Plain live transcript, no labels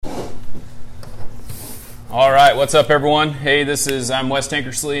All right, what's up, everyone? Hey, I'm Wes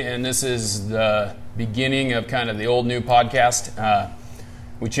Tankersley, and this is the beginning of kind of the old new podcast.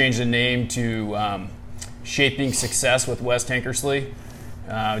 We changed the name to Shaping Success with Wes Tankersley.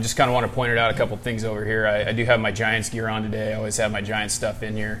 I just kind of want to point out a couple things over here. I do have my Giants gear on today. I always have my Giants stuff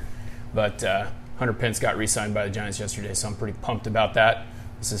in here, but Hunter Pence got re-signed by the Giants yesterday, so I'm pretty pumped about that.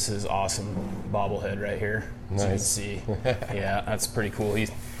 This is his awesome bobblehead right here. Nice. As you can see. Yeah, that's pretty cool.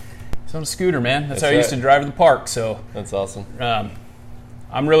 He's on a scooter, man. That's how I used to drive to the park. So that's awesome.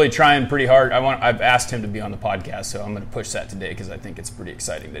 I'm really trying pretty hard. I've asked him to be on the podcast, so I'm going to push that today because I think it's pretty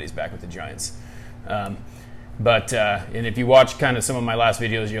exciting that he's back with the Giants. And if you watch kind of some of my last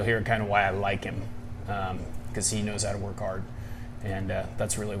videos, you'll hear kind of why I like him, because he knows how to work hard, and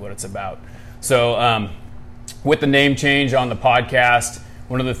that's really what it's about. So with the name change on the podcast,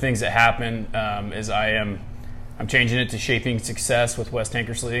 one of the things that happened is I'm changing it to Shaping Success with Wes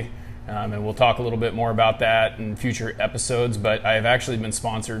Tankersley. And we'll talk a little bit more about that in future episodes, but I have actually been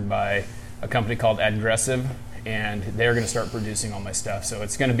sponsored by a company called Adgressive, and they're going to start producing all my stuff. So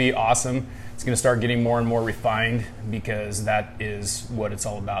it's going to be awesome. It's going to start getting more and more refined because that is what it's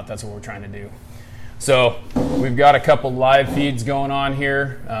all about. That's what we're trying to do. So we've got a couple live feeds going on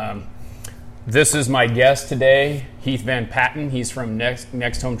here. This is my guest today, Heath Van Patten. He's from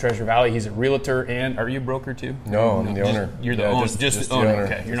Next Home Treasure Valley. He's a realtor, and are you a broker too? No, I'm the owner. You're the owner. Just the owner.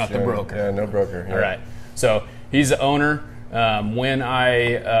 Okay, you're not the broker. Yeah, no broker. Yeah. All right. So he's the owner. When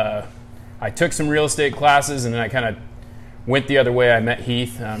I took some real estate classes, and then I kind of went the other way, I met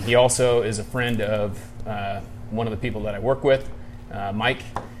Heath. He also is a friend of one of the people that I work with, Mike.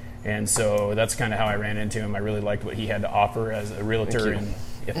 And so that's kind of how I ran into him. I really liked what he had to offer as a realtor, and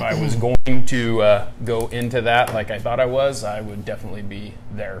if I was going to go into that like I thought I was, I would definitely be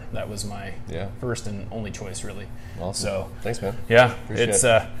there. That was my first and only choice, really. Awesome. So thanks, man. Yeah, Appreciate it's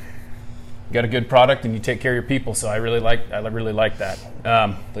you got a good product and you take care of your people. So I really like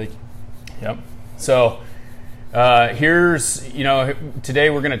that. Thank you. Yep. So here's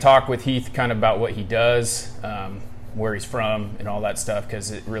today we're going to talk with Heath kind of about what he does, where he's from, and all that stuff, because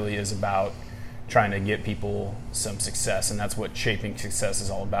it really is about trying to get people some success, and that's what Shaping Success is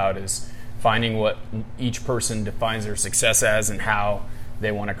all about, is finding what each person defines their success as and how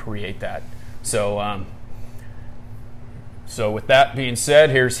they want to create that. So with that being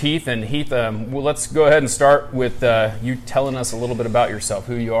said, here's Heath. And Heath, let's go ahead and start with you telling us a little bit about yourself,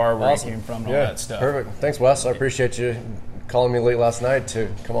 who you are, where you came from, and all that stuff. Perfect. Thanks, Wes. I appreciate you calling me late last night to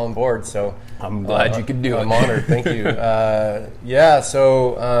come on board. So I'm glad you could do it. I'm honored. Thank you.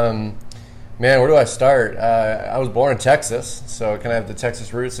 Man, where do I start? I was born in Texas, so I kind of have the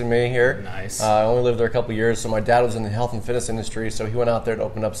Texas roots in me here. Nice. I only lived there a couple of years, so my dad was in the health and fitness industry, so he went out there to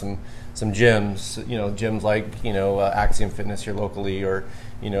open up some gyms, gyms like, Axiom Fitness here locally, or,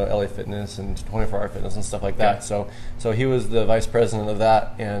 LA Fitness and 24-Hour Fitness and stuff like that. Yeah. So he was the vice president of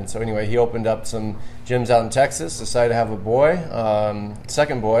that, and so anyway, he opened up some gyms out in Texas, decided to have a boy.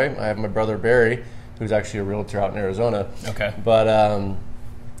 Second boy, I have my brother Barry, who's actually a realtor out in Arizona. Okay. But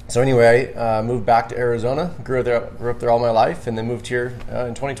so anyway, moved back to Arizona, grew up there all my life, and then moved here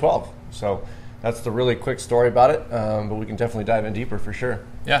in 2012. So that's the really quick story about it, but we can definitely dive in deeper for sure.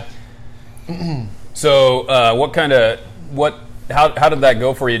 Yeah. So how did that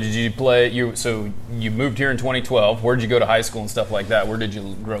go for you? Did you play, so you moved here in 2012. Where did you go to high school and stuff like that? Where did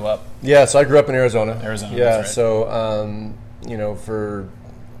you grow up? Yeah, so I grew up in Arizona. Yeah, that's right. So, for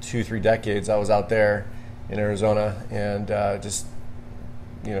 2-3 decades I was out there in Arizona, and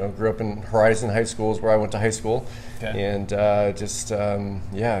grew up in Horizon High School is where I went to high school. Okay. And just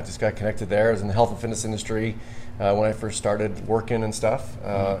got connected there. I was in the health and fitness industry when I first started working and stuff,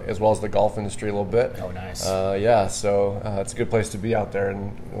 as well as the golf industry a little bit. Oh, nice. So it's a good place to be out there,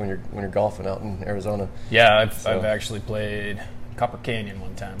 and when you're golfing out in Arizona. Yeah, I've actually played Copper Canyon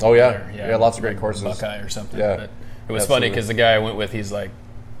one time. Oh yeah, lots of great courses. Buckeye or something. Yeah, but it was funny because the guy I went with, he's like,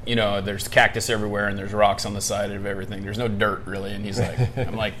 there's cactus everywhere and there's rocks on the side of everything. There's no dirt really, and he's like,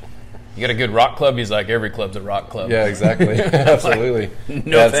 I'm like, you got a good rock club? He's like, every club's a rock club. Yeah, exactly. Absolutely. Like,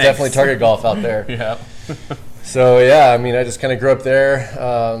 it's definitely target golf out there. Yeah. So I just kind of grew up there.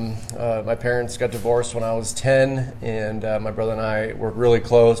 My parents got divorced when I was 10, and my brother and I were really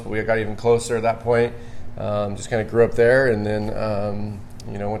close, but we got even closer at that point. Just kind of grew up there, and then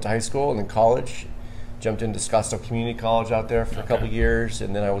went to high school and then college. Jumped into Scottsdale Community College out there for a couple years,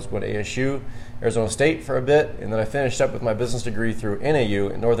 and then I went to ASU, Arizona State for a bit, and then I finished up with my business degree through NAU,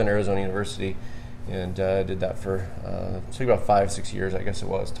 Northern Arizona University, and did that for about 5-6 years, I guess it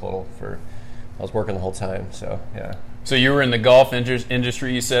was total, for I was working the whole time. So yeah. So you were in the golf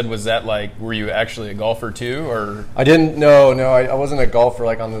industry, you said. Was that like, were you actually a golfer too, or? I didn't, no, I wasn't a golfer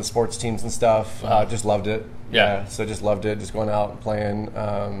like on the sports teams and stuff. Just loved it. Yeah. So just loved it, just going out and playing.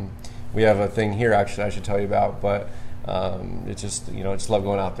 We have a thing here actually I should tell you about, but it's just, just love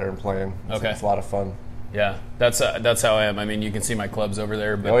going out there and playing. It's a lot of fun. Yeah, that's how I am. I mean, you can see my clubs over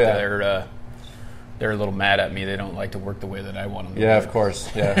there, but they're a little mad at me. They don't like to work the way that I want them to work. Of course.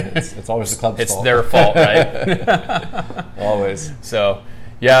 Yeah, it's always the club's it's fault. It's their fault, right? Always. So,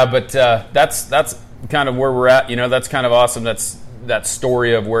 yeah, but that's kind of where we're at. That's kind of awesome. That's that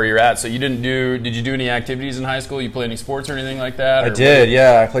story of where you're at. So did you do any activities in high school? You play any sports or anything like that? I did,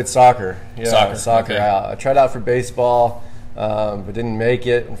 yeah. I played soccer. Yeah, soccer. Okay. I tried out for baseball, but didn't make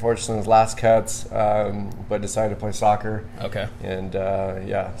it, unfortunately, in his last cuts, but decided to play soccer. Okay. And,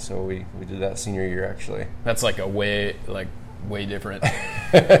 so we did that senior year, actually. That's like way different.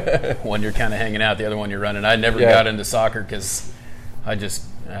 One you're kind of hanging out, the other one you're running. I never got into soccer because I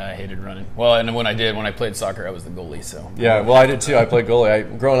hated running. Well, and when I played soccer, I was the goalie. So yeah, well, I did too. I played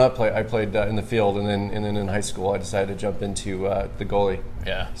goalie. Growing up, I played in the field, and then in high school, I decided to jump into the goalie.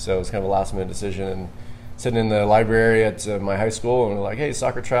 Yeah. So it was kind of a last minute decision, and sitting in the library at my high school, and we're like, hey,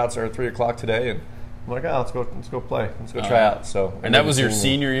 soccer tryouts are at 3:00 today, and I'm like, let's go play, let's go try out. So and that was your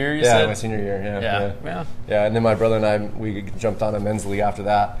senior year, you said? Yeah, my senior year. Yeah. And then my brother and I, we jumped on a men's league after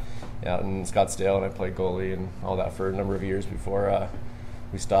that, out in Scottsdale, and I played goalie and all that for a number of years before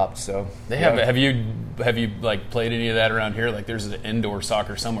we stopped. So have you like played any of that around here? Like there's an indoor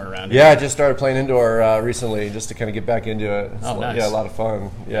soccer somewhere around here. Yeah, I just started playing indoor recently, just to kind of get back into it. Nice. Yeah, a lot of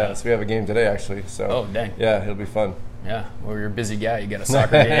fun. Yeah, so we have a game today actually. So oh dang. Yeah, it'll be fun. Yeah, well, you're a busy guy. You got a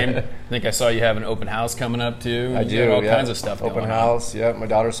soccer game. I think I saw you have an open house coming up too. I do. All kinds of stuff. Open house. Yeah, my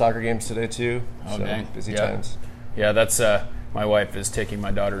daughter's soccer games today too. Oh so dang. Busy times. Yeah, that's my wife is taking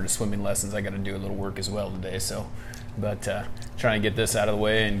my daughter to swimming lessons. I got to do a little work as well today. So, but trying to get this out of the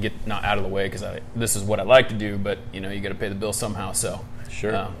way and not out of the way because this is what I like to do. But you got to pay the bill somehow. So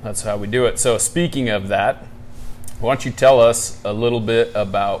sure, that's how we do it. So speaking of that, why don't you tell us a little bit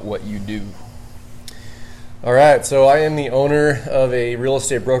about what you do? All right, so I am the owner of a real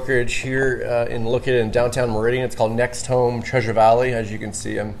estate brokerage here located in downtown Meridian. It's called Next Home Treasure Valley. As you can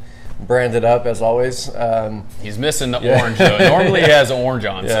see, I'm branded up as always. He's missing the orange though. Normally he has orange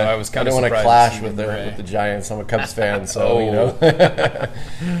on, so I was kind of surprised. I don't want to clash with the Giants. I'm a Cubs fan, so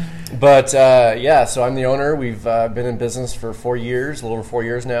But so I'm the owner. We've been in business for 4 years, a little over 4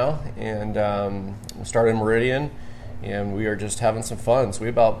 years now, and we started in Meridian. And we are just having some fun. So we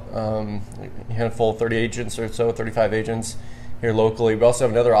have about a handful, 30 agents or so, 35 agents here locally. We also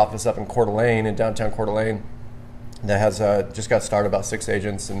have another office up in Coeur d'Alene, in downtown Coeur d'Alene, that has just got started, about 6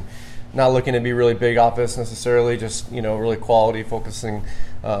 agents, and not looking to be really big office necessarily, just really quality, focusing,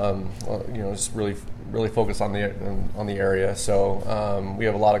 just really focused on the area. So we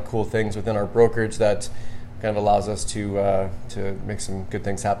have a lot of cool things within our brokerage that kind of allows us to make some good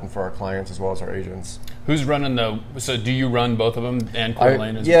things happen for our clients as well as our agents. Who's running so do you run both of them and Coeur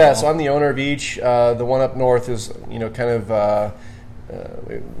d'Alene as well? Yeah, so I'm the owner of each. The one up north is, kind of,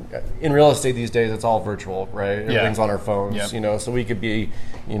 in real estate these days, it's all virtual, right? Everything's on our phones, so we could be,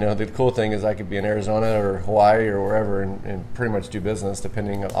 the cool thing is I could be in Arizona or Hawaii or wherever and pretty much do business,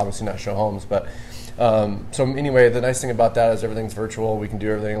 depending, obviously not show homes, but so anyway, the nice thing about that is everything's virtual. We can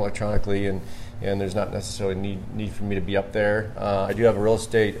do everything electronically, and there's not necessarily need for me to be up there. I do have a real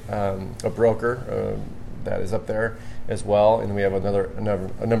estate, a broker that is up there as well, and we have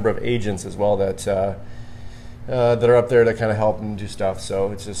a number of agents as well that are up there to kind of help and do stuff.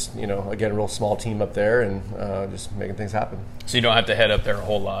 So it's just, again, a real small team up there and just making things happen. So you don't have to head up there a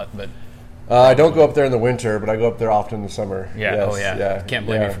whole lot, but... I don't go up there in the winter, but I go up there often in the summer. Yeah, yes, oh yeah. Can't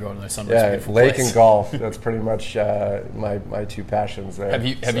blame you for going to the summer. Yeah, lake and golf. That's pretty much my two passions there.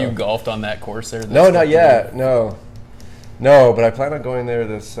 Have you golfed on that course there? No, not yet. No, but I plan on going there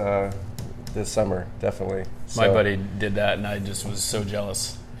this summer, definitely. My buddy did that, and I just was so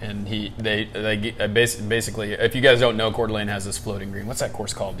jealous. And they basically, if you guys don't know, Coeur d'Alene has this floating green. What's that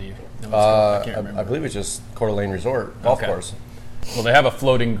course called? Do you know I can't remember. I believe it's just Coeur d'Alene Resort Golf Course. Well, they have a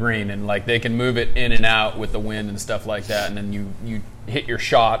floating green, and like they can move it in and out with the wind and stuff like that. And then you hit your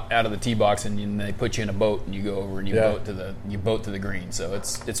shot out of the tee box, and they put you in a boat, and you go over and you boat to the green. So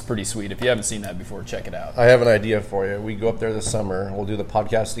it's pretty sweet. If you haven't seen that before, check it out. I have an idea for you. We go up there this summer. We'll do the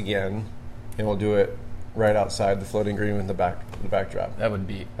podcast again, and we'll do it right outside the floating green with the backdrop. That would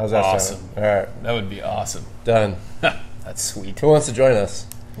be How's that awesome. Sound? All right, that would be awesome. Done. That's sweet. Who wants to join us?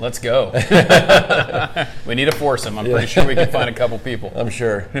 Let's go. We need a foursome. I'm pretty sure we can find a couple people. I'm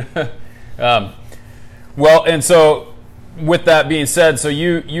sure. Well, and so with that being said, so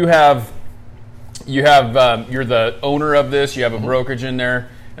you have you have you're the owner of this. You have a brokerage in there,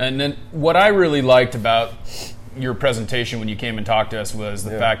 and then what I really liked about your presentation when you came and talked to us was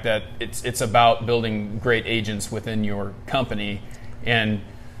the fact that it's about building great agents within your company and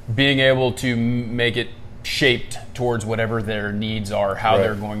being able to make it shaped towards whatever their needs are, how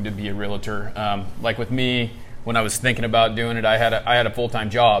they're going to be a realtor. Like with me, when I was thinking about doing it, I had a full-time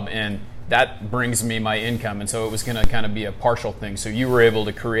job, and that brings me my income, and so it was going to kind of be a partial thing. So you were able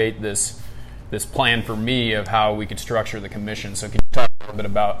to create this plan for me of how we could structure the commission. So can you talk a little bit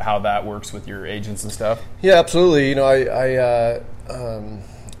about how that works with your agents and stuff? Yeah, absolutely. You know,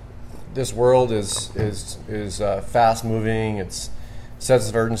 this world is fast moving. It's sense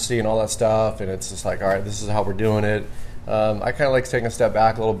of urgency and all that stuff, and it's just like, all right, this is how we're doing it. I kind of like taking a step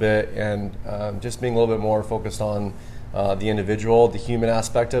back a little bit and just being a little bit more focused on the individual, the human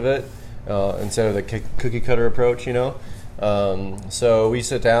aspect of it, instead of the cookie cutter approach, you know. So we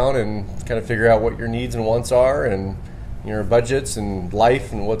sit down and kind of figure out what your needs and wants are, and your budgets and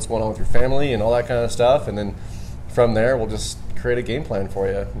life and what's going on with your family and all that kind of stuff. And then from there, we'll just create a game plan for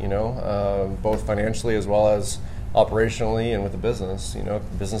you, you know, both financially as well as operationally and with the business, you know,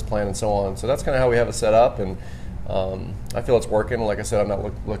 business plan and so on. So that's kind of how we have it set up. And I feel it's working. Like I said, I'm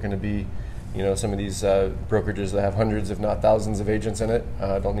not looking to be, you know, some of these brokerages that have hundreds, if not thousands, of agents in it.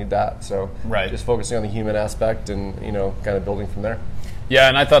 Don't need that. So just focusing on the human aspect and, you know, kind of building from there. Yeah,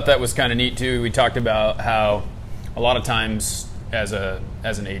 and I thought that was kind of neat too. We talked about how a lot of times as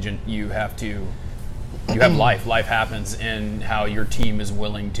an agent, you have life. Life happens, and how your team is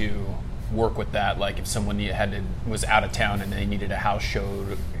willing to work with that. Like if someone was out of town and they needed a house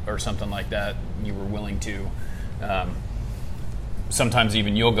showed or something like that, you were willing to. Sometimes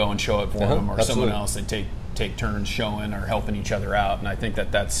even you'll go and show it for them, or someone else. They take turns showing or helping each other out, and I think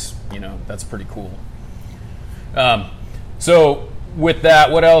that's pretty cool. So with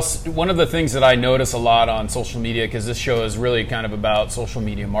that, what else? One of the things that I notice a lot on social media, because this show is really kind of about social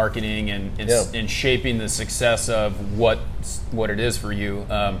media marketing and shaping the success of what it is for you,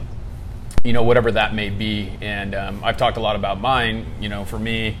 you know, whatever that may be. And I've talked a lot about mine. You know, for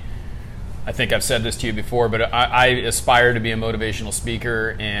me, I think I've said this to you before, but I aspire to be a motivational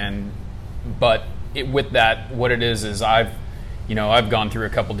speaker. But with that, what it is I've gone through a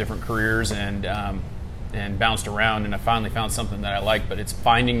couple different careers and bounced around, and I finally found something that I like. But it's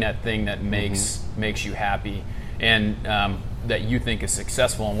finding that thing that makes you happy and that you think is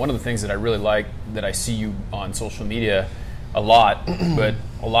successful. And one of the things that I really like, that I see you on social media a lot, but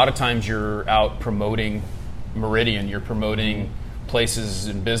a lot of times you're out promoting Meridian, you're promoting places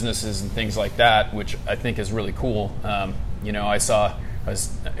and businesses and things like that, which I think is really cool. You know,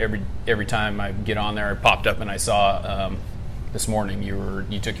 every time I get on there, I popped up and I saw this morning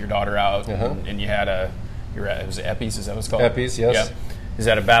you took your daughter out and you had it was Epi's, is that what it's called? Epi's, yes. Yeah. Is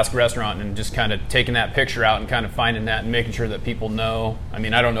at a Basque restaurant, and just kind of taking that picture out and kind of finding that and making sure that people know. I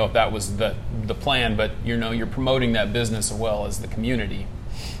mean, I don't know if that was the plan, but you know, you're promoting that business as well as the community.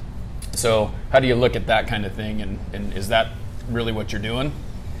 So how do you look at that kind of thing, and is that really what you're doing?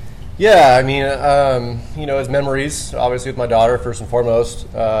 Yeah, I mean, you know, as memories, obviously with my daughter, first and foremost,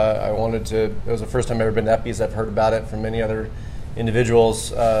 it was the first time I've ever been to Epi's. I've heard about it from many other individuals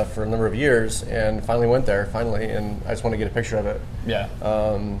for a number of years, and finally went there, and I just want to get a picture of it. Yeah.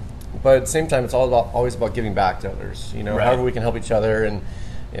 But at the same time, it's always about giving back to others, you know, however we can help each other,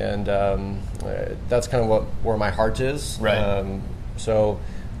 and that's kind of where my heart is. Right. So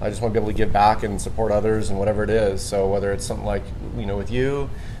I just want to be able to give back and support others and whatever it is. So whether it's something like, you know, with you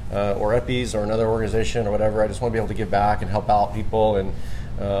or Epi's or another organization or whatever, I just want to be able to give back and help out people. And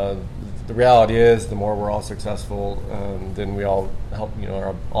the reality is, the more we're all successful, then we all help, you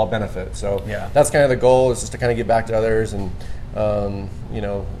know, all benefit. So that's kind of the goal, is just to kind of give back to others and, you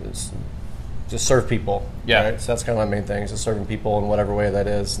know, just serve people. Yeah. Right? So that's kind of my main thing, is just serving people in whatever way that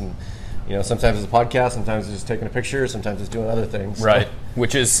is. And, you know, sometimes it's a podcast, sometimes it's just taking a picture, sometimes it's doing other things. Right.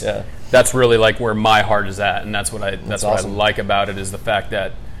 Which is, that's really like where my heart is at. And that's what I awesome. like about it, is the fact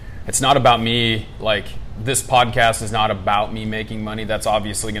that it's not about me. Like, this podcast is not about me making money. That's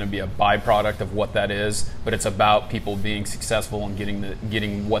obviously going to be a byproduct of what that is, but it's about people being successful and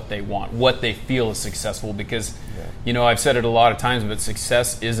getting what they want, what they feel is successful. Because, you know, I've said it a lot of times, but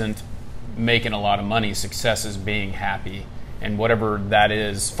success isn't making a lot of money. Success is being happy. And whatever that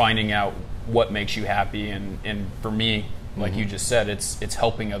is, finding out what makes you happy. And for me, like you just said, it's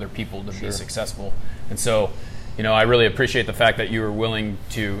helping other people to be successful. And so, you know, I really appreciate the fact that you were willing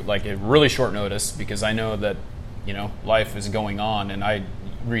to, like, at really short notice, because I know that, you know, life is going on, and I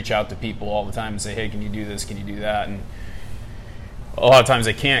reach out to people all the time and say, hey, can you do this? Can you do that? And a lot of times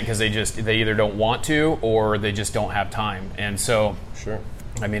they can't, because they either don't want to, or they just don't have time. And so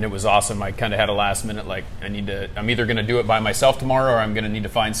I mean, it was awesome. I kind of had a last minute, like, I'm either going to do it by myself tomorrow or I'm going to need to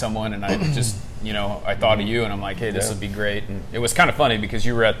find someone. And I just, I thought of you and I'm like, hey, this would be great. And it was kind of funny because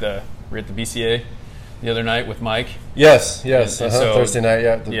you were at the BCA the other night with Mike. Yes. And so, Thursday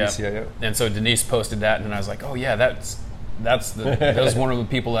night, the BCA, yeah. And so Denise posted that and I was like, oh yeah, that was one of the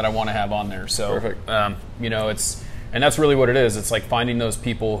people that I want to have on there. So, perfect. And that's really what it is. It's like finding those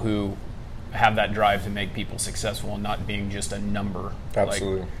people who have that drive to make people successful and not being just a number.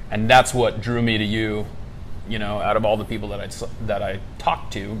 Absolutely. And that's what drew me to you, out of all the people that I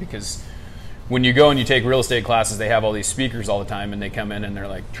talked to, because when you go and you take real estate classes, they have all these speakers all the time and they come in and they're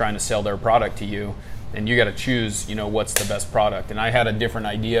like trying to sell their product to you and you got to choose, what's the best product. And I had a different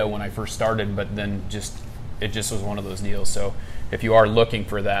idea when I first started, but then it just was one of those deals. So if you are looking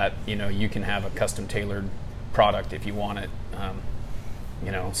for that, you can have a custom tailored product if you want it,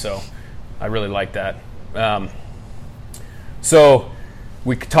 so I really like that. So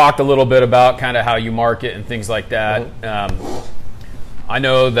we talked a little bit about kind of how you market and things like that. I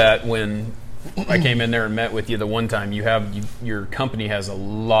know that when I came in there and met with you the one time, your company has a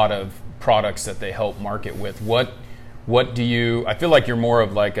lot of products that they help market with. What do you? I feel like you're more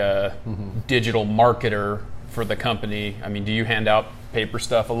of like a digital marketer for the company. I mean, do you hand out paper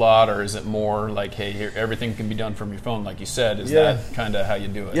stuff a lot, or is it more like, hey, here, everything can be done from your phone, like you said? Is that kind of how you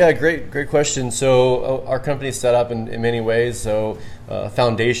do it? Yeah, great question. So our company's set up in many ways. So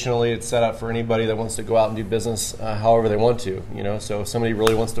foundationally, it's set up for anybody that wants to go out and do business however they want to. So if somebody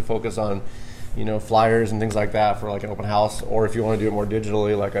really wants to focus on flyers and things like that for like an open house, or if you want to do it more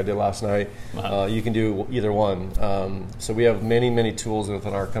digitally like I did last night, you can do either one. So we have many tools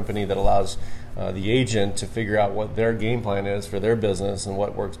within our company that allows the agent to figure out what their game plan is for their business and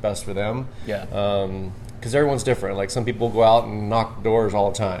what works best for them. Yeah. Because everyone's different. Like some people go out and knock doors all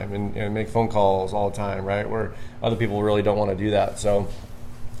the time and make phone calls all the time, right? Where other people really don't want to do that. So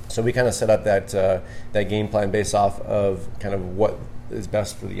we kind of set up that game plan based off of kind of what is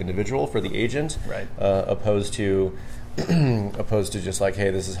best for the individual, for the agent, right? Opposed to just like,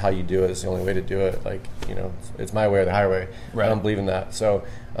 hey, this is how you do it. It's the only way to do it. Like, it's my way or the highway. Right. I don't believe in that. So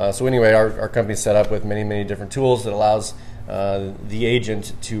anyway, our company's set up with many different tools that allows the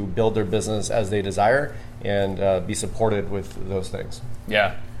agent to build their business as they desire and be supported with those things.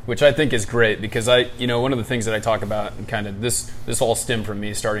 Yeah. Which I think is great because one of the things that I talk about, and kind of this all stemmed from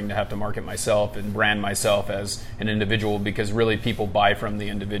me starting to have to market myself and brand myself as an individual, because really people buy from the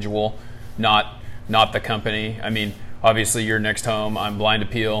individual, not the company. I mean, obviously your Next Home, I'm Blind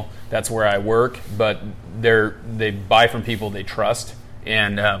Appeal, that's where I work, but they buy from people they trust,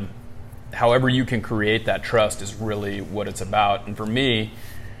 and however you can create that trust is really what it's about. And for me,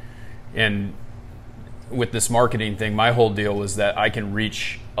 and with this marketing thing, my whole deal was that I can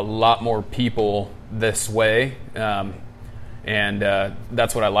reach a lot more people this way, and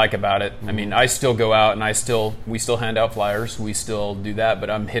that's what I like about it. I mean, I still go out and we still hand out flyers, we still do that, but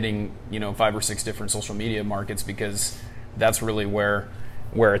I'm hitting 5 or 6 different social media markets because that's really where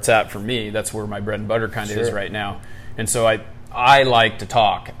it's at for me. That's where my bread and butter kind of is right now. And so I like to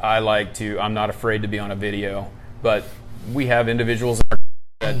talk. I'm not afraid to be on a video, but we have individuals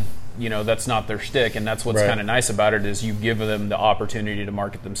that that's not their shtick, and that's what's kind of nice about it is you give them the opportunity to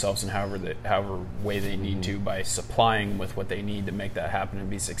market themselves in however way they need to, by supplying with what they need to make that happen and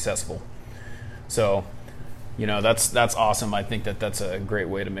be successful. So, that's awesome. I think that's a great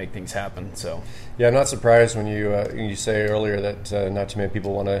way to make things happen. So, yeah, I'm not surprised when you say earlier that not too many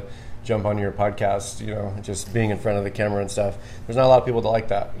people want to jump on your podcast, just being in front of the camera and stuff. There's not a lot of people that like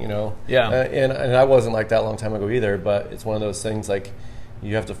that, Yeah. And I wasn't like that a long time ago either, but it's one of those things like,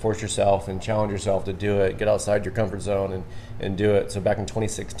 you have to force yourself and challenge yourself to do it, get outside your comfort zone and do it. So back in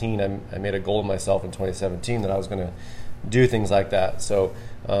 2016, I made a goal of myself in 2017 that I was going to do things like that. So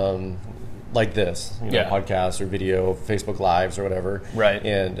like this, podcasts or video, Facebook Lives or whatever. Right.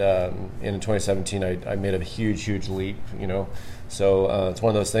 And in 2017, I made a huge leap, So it's one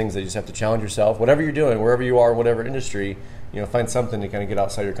of those things that you just have to challenge yourself. Whatever you're doing, wherever you are, whatever industry, find something to kind of get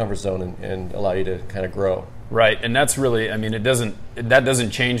outside your comfort zone and allow you to kind of grow. Right, and that's really, I mean, that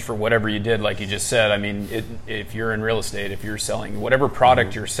doesn't change for whatever you did, like you just said. I mean, if you're in real estate, if you're selling whatever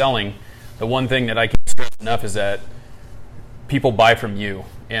product you're selling, the one thing that I can't stress enough is that people buy from you.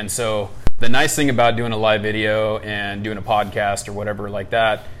 And so the nice thing about doing a live video and doing a podcast or whatever like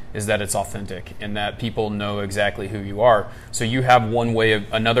that is that it's authentic and that people know exactly who you are. So you have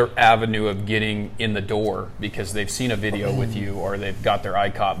another avenue of getting in the door because they've seen a video with you or they've got their eye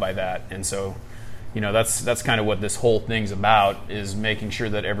caught by that. And so, that's kind of what this whole thing's about, is making sure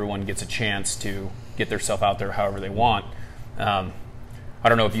that everyone gets a chance to get themselves out there however they want. I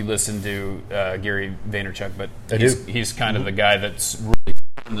don't know if you listen to Gary Vaynerchuk, but he's kind of the guy that's really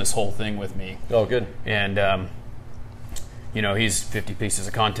in this whole thing with me. Oh, good. And, he's 50 pieces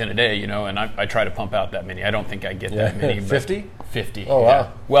of content a day, and I try to pump out that many. I don't think I get that many. 50? 50. Oh, yeah.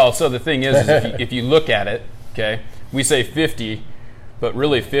 wow. Well, so the thing is if you look at it, okay, we say 50, but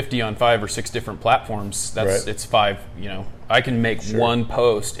really 50 on 5 or 6 different platforms, it's 5, I can make one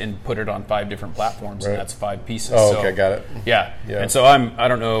post and put it on 5 different platforms, and that's 5 pieces. Oh, okay, got it. Yeah. And so I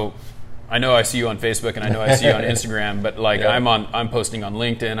don't know, I know I see you on Facebook and I know I see you on Instagram, but I'm posting on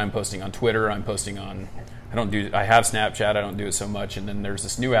LinkedIn, I'm posting on Twitter, I'm posting on, I have Snapchat, I don't do it so much, and then there's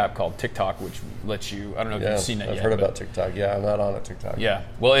this new app called TikTok, which lets you, I don't know if you've seen that I've yet. I've heard about TikTok. Yeah, I'm not on it, TikTok. Yeah,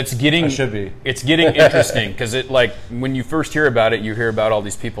 well, it's getting, I should be. It's getting interesting, because when you first hear about it, you hear about all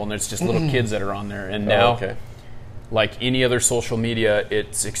these people, and there's just little kids that are on there, and now, like any other social media,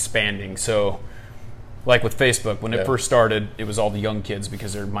 it's expanding. So, like with Facebook, when it first started, it was all the young kids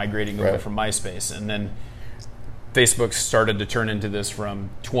because they're migrating over from MySpace, and then Facebook started to turn into this from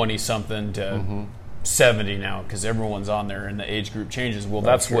 20-something to 70 now, because everyone's on there and the age group changes. Well,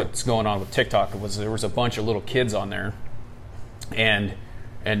 that's what's going on with TikTok. There was a bunch of little kids on there, and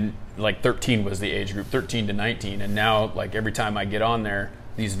like 13 was the age group, 13 to 19, and now like every time I get on there,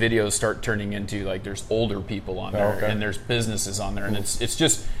 these videos start turning into like there's older people on there, and there's businesses on there, and it's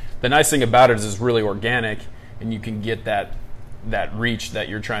just, the nice thing about it is it's really organic, and you can get that reach that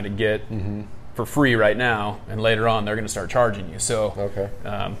you're trying to get for free right now, and later on they're going to start charging you. So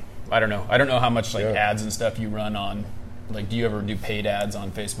I don't know how much ads and stuff you run on. Like, do you ever do paid ads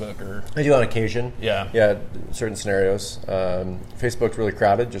on Facebook? Or I do on occasion. Yeah, certain scenarios. Facebook's really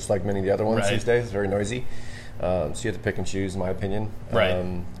crowded, just like many of the other ones these days. It's very noisy. So you have to pick and choose, in my opinion.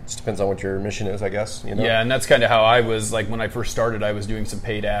 It just depends on what your mission is, I guess. Yeah, and that's kind of how I was. Like when I first started, I was doing some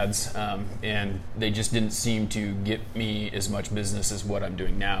paid ads, and they just didn't seem to get me as much business as what I'm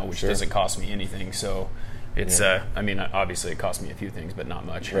doing now, which doesn't cost me anything. So it's, obviously it cost me a few things, but not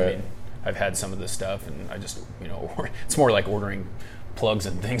much. I mean, I've had some of this stuff, and I just, it's more like ordering plugs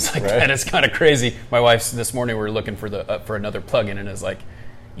and things like that. It's kind of crazy. My wife's this morning, we were looking for another plug-in, and it's like,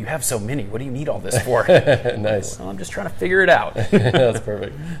 you have so many. What do you need all this for? Nice. Well, I'm just trying to figure it out. That's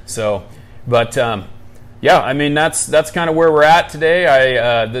perfect. So, but that's kind of where we're at today.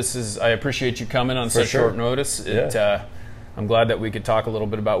 I appreciate you coming on such short notice. I'm glad that we could talk a little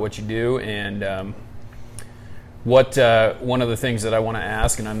bit about what you do, and one of the things that I want to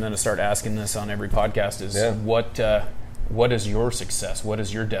ask, and I'm going to start asking this on every podcast, is what is your success? What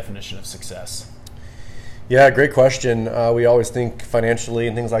is your definition of success? Yeah, great question. We always think financially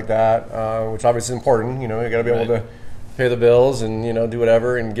and things like that, which obviously is important. You got to be able to pay the bills and do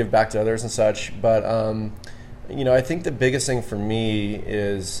whatever and give back to others and such. But I think the biggest thing for me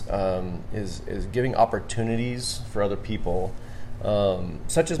is giving opportunities for other people,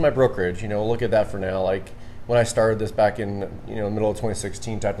 such as my brokerage. We'll look at that for now. Like when I started this back in the middle of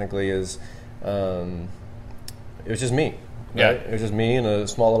 2016, technically, it was just me. Right? It was just me in a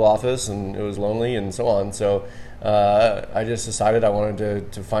small little office, and it was lonely and so on. So I just decided I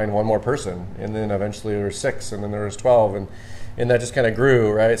wanted to find one more person, and then eventually there was 6, and then there was 12, and that just kind of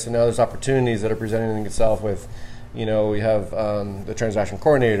grew, right? So now there's opportunities that are presenting itself with, we have the transaction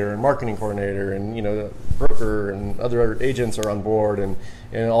coordinator and marketing coordinator, and the broker and other agents are on board, and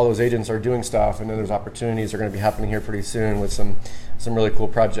all those agents are doing stuff, and then there's opportunities that are going to be happening here pretty soon with some really cool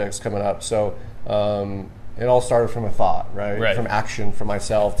projects coming up. So it all started from a thought, right? From action for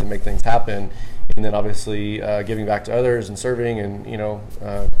myself to make things happen, and then obviously giving back to others and serving, and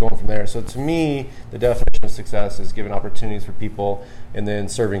going from there. So to me, the definition of success is giving opportunities for people and then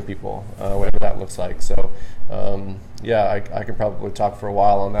serving people, whatever that looks like. So I can probably talk for a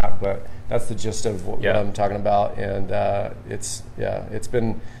while on that, but that's the gist of what I'm talking about. And it's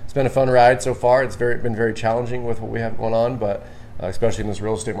been a fun ride so far. It's been very challenging with what we have going on, but especially in this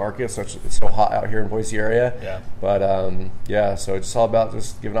real estate market. It's so hot out here in Boise area. Yeah. But so it's all about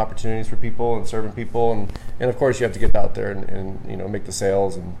just giving opportunities for people and serving people, and of course you have to get out there and make the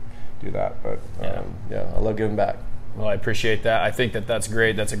sales and do that. But I love giving back. Well, I appreciate that. I think that's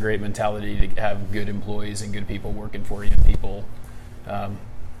great. That's a great mentality to have good employees and good people working for you, and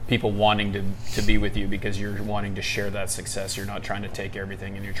people wanting to be with you because you're wanting to share that success. You're not trying to take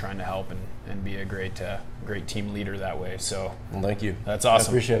everything, and you're trying to help and be a great team leader that way. So, well, thank you. That's awesome.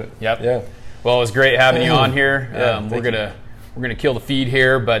 I appreciate it. Yep. Yeah. Well, it was great having you on here. We're gonna kill the feed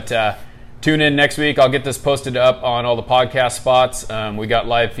here, but tune in next week. I'll get this posted up on all the podcast spots. We got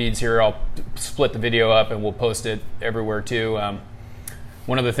live feeds here. I'll split the video up and we'll post it everywhere too.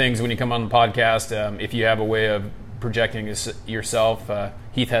 One of the things when you come on the podcast, if you have a way of projecting yourself,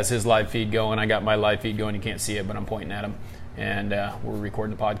 Heath has his live feed going. I got my live feed going. You can't see it, but I'm pointing at him, and we're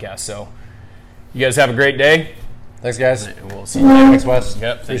recording the podcast. So you guys have a great day. Thanks, guys. We'll see you later. Thanks, Wes.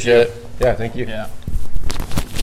 Yep. Appreciate it. Yeah, thank you. Yeah.